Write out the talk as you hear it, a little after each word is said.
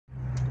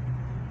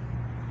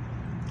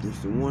It's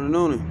the one and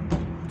only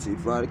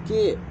T-Fly the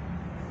Kid.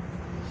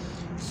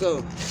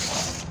 So,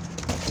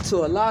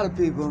 to a lot of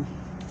people,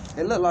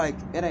 it look like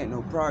it ain't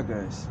no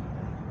progress.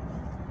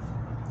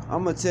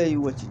 I'm gonna tell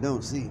you what you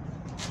don't see.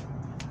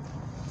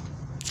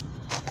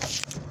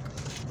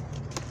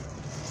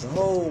 The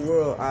whole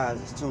world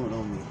eyes is tuned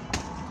on me.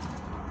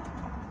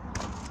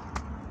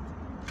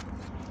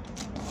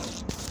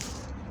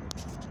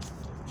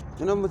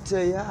 And I'm gonna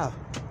tell you how.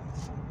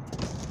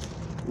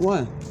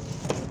 One,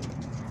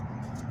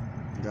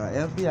 got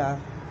FBI,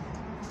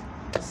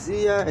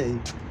 CIA,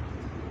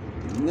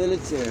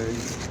 military,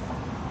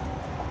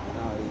 and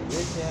all these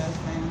rich ass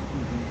famous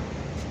people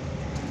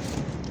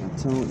are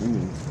tuned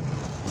in.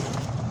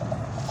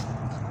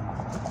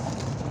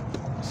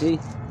 See,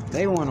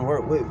 they want to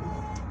work with me.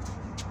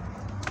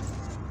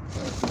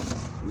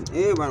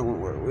 Everybody want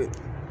to work with me.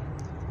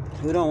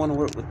 Who don't want to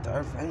work with the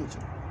Earth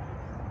Angel?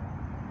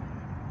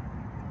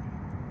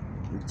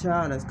 The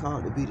child that's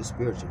called to be the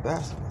spiritual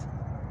ambassador.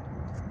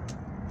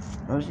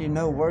 Don't you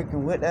know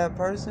working with that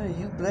person,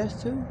 you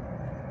blessed too?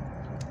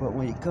 But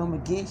when you come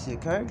against your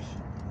curse,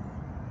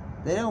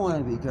 they don't want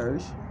to be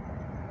cursed.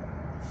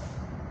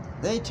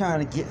 They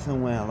trying to get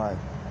somewhere in life.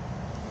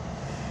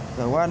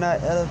 So why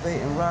not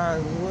elevate and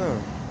rise the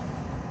world?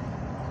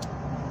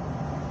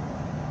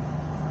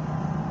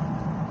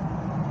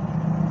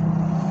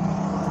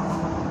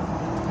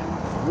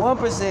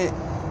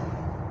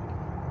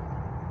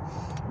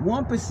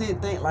 One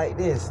percent think like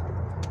this.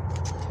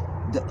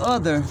 The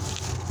other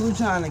who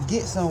trying to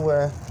get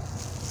somewhere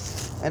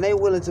and they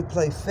willing to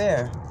play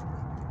fair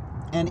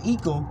and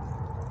equal.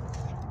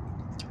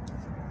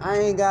 I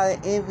ain't gotta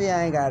envy,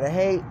 I ain't gotta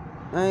hate,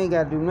 I ain't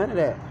gotta do none of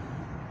that.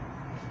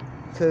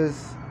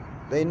 Cause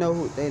they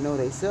know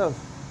they self.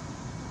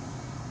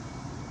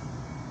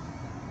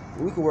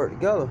 We can work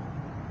together.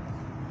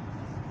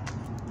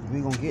 We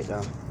gonna get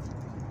down.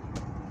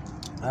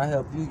 I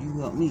help you, you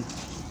help me.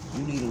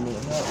 You need a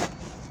little help.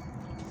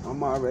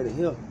 I'm already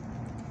here.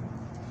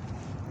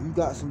 You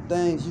got some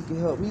things you can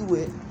help me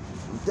with.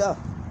 Duh.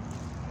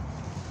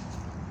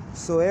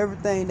 So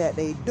everything that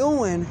they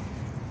doing,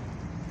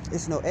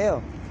 it's no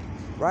L.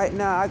 Right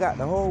now, I got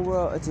the whole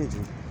world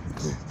attention.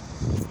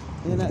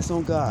 And that's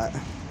on God.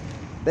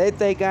 They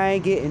think I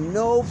ain't getting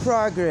no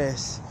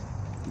progress.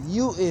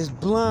 You is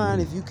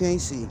blind if you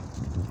can't see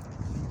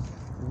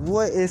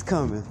what is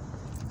coming.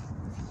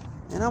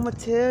 And I'm going to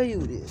tell you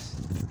this.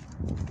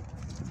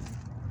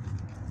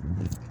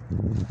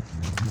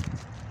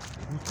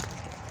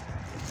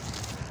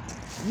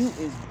 You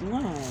is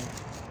blind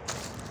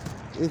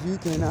if you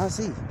cannot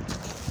see.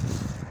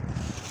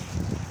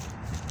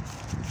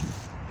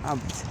 I'm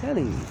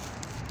telling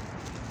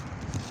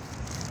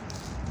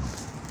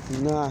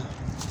you. Nah.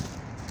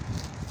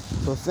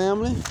 For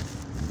family,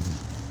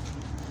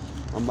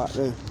 I'm about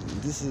to,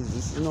 this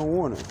is no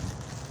warning.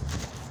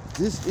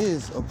 This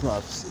is a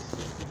prophecy.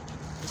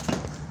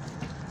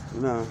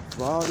 Now,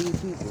 for all these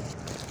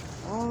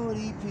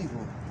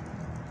people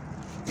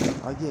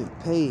are getting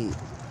paid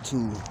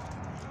to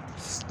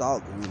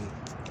stalk me,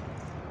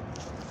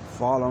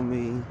 follow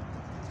me,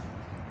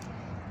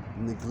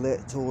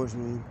 neglect towards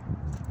me,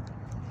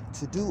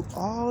 to do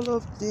all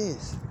of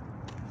this.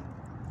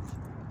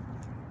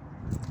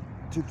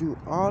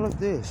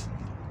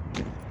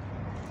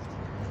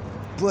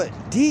 But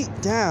deep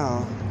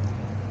down,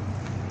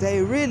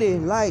 they really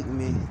like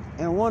me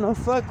and want to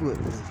fuck with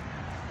me.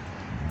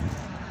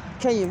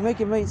 Can you make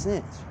it make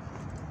sense?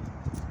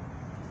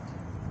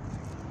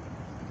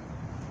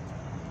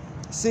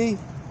 See,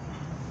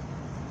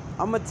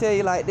 I'm going to tell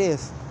you like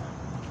this.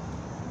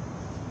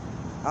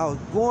 I was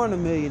born a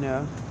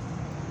millionaire.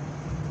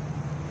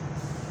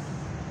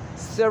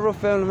 Several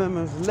family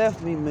members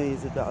left me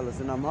millions of dollars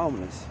and I'm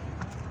homeless.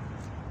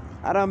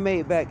 I done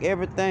made back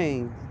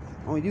everything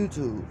on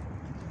YouTube.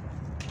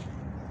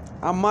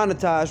 I'm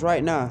monetized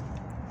right now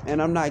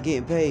and I'm not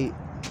getting paid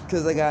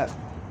because I got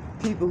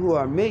people who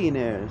are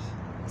millionaires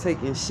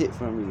taking shit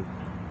from me.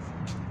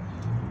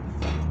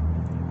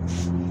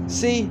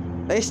 See,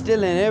 they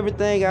stealing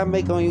everything I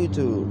make on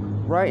YouTube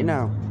right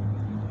now.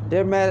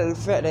 They're mad at the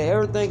fact that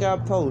everything I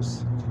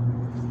post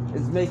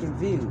is making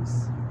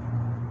views.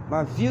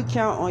 My view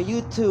count on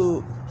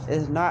YouTube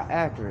is not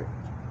accurate.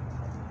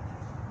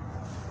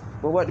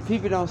 But what the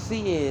people don't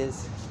see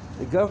is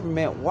the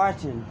government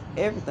watching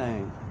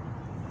everything.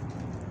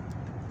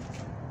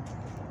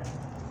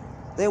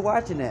 They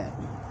watching that.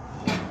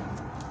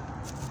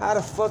 How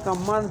the fuck I'm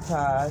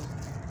monetized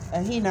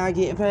and he not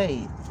getting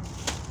paid?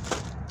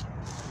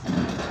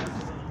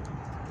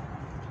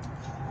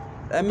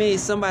 That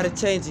means somebody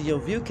changing your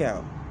view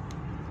count.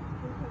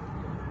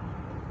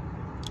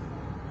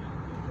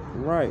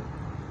 Right.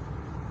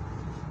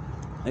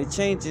 They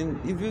changing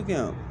your view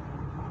count.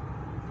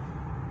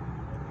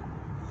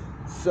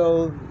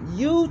 So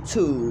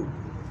YouTube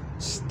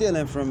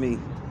stealing from me.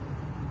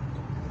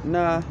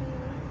 Nah,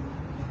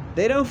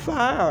 they done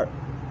fired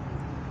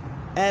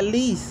at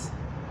least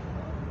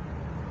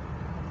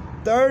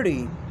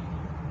 30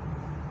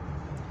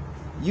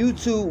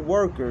 YouTube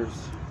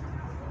workers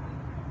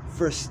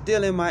for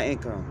stealing my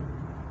income.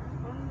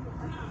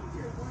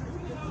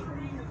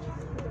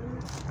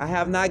 I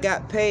have not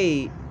got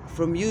paid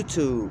from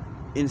YouTube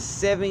in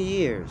 7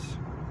 years.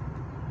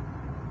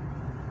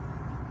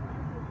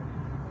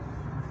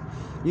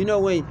 You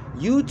know, when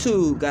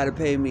YouTube gotta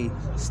pay me,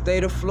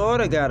 state of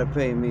Florida gotta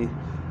pay me,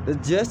 the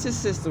justice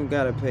system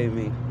gotta pay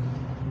me,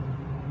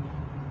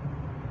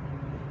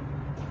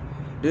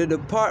 the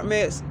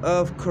departments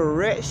of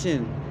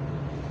correction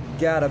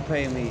gotta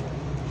pay me,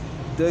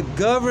 the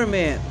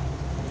government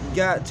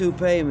got to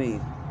pay me.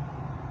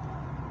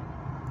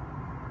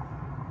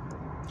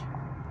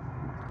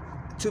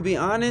 To be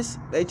honest,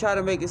 they try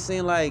to make it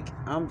seem like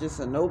I'm just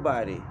a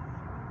nobody.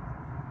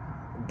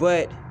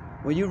 But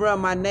when you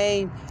run my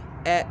name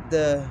at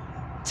the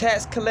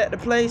tax collector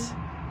place,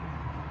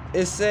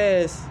 it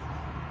says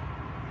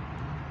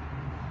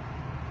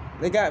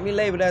they got me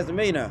labeled as a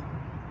millionaire.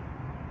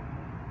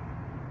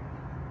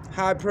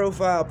 High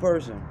profile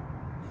person.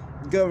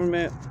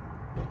 Government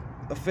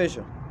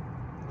official.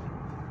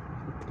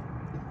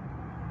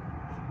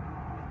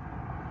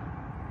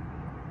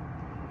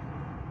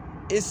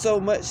 It's so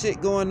much shit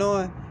going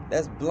on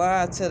that's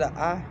blind to the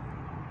eye.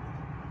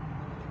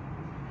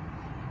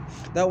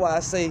 That's why I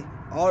say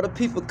all the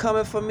people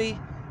coming for me,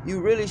 you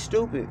really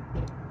stupid.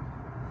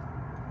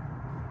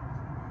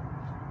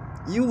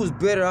 You was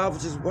better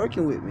off just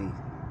working with me.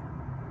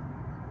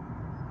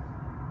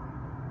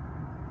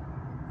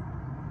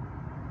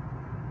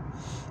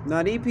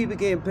 Now these people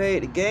getting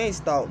paid to gang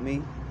stalk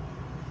me,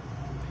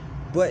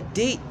 but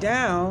deep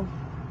down,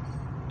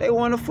 they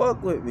want to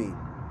fuck with me.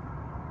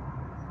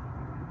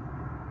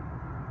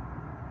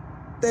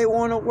 They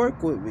want to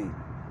work with me.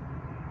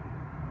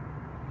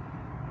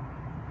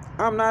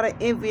 I'm not an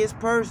envious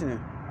person.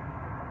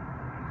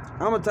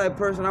 I'm a type of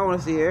person I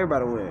want to see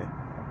everybody win.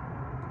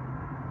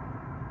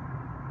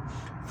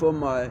 For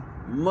my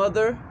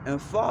mother and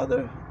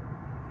father,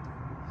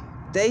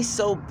 they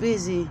so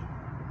busy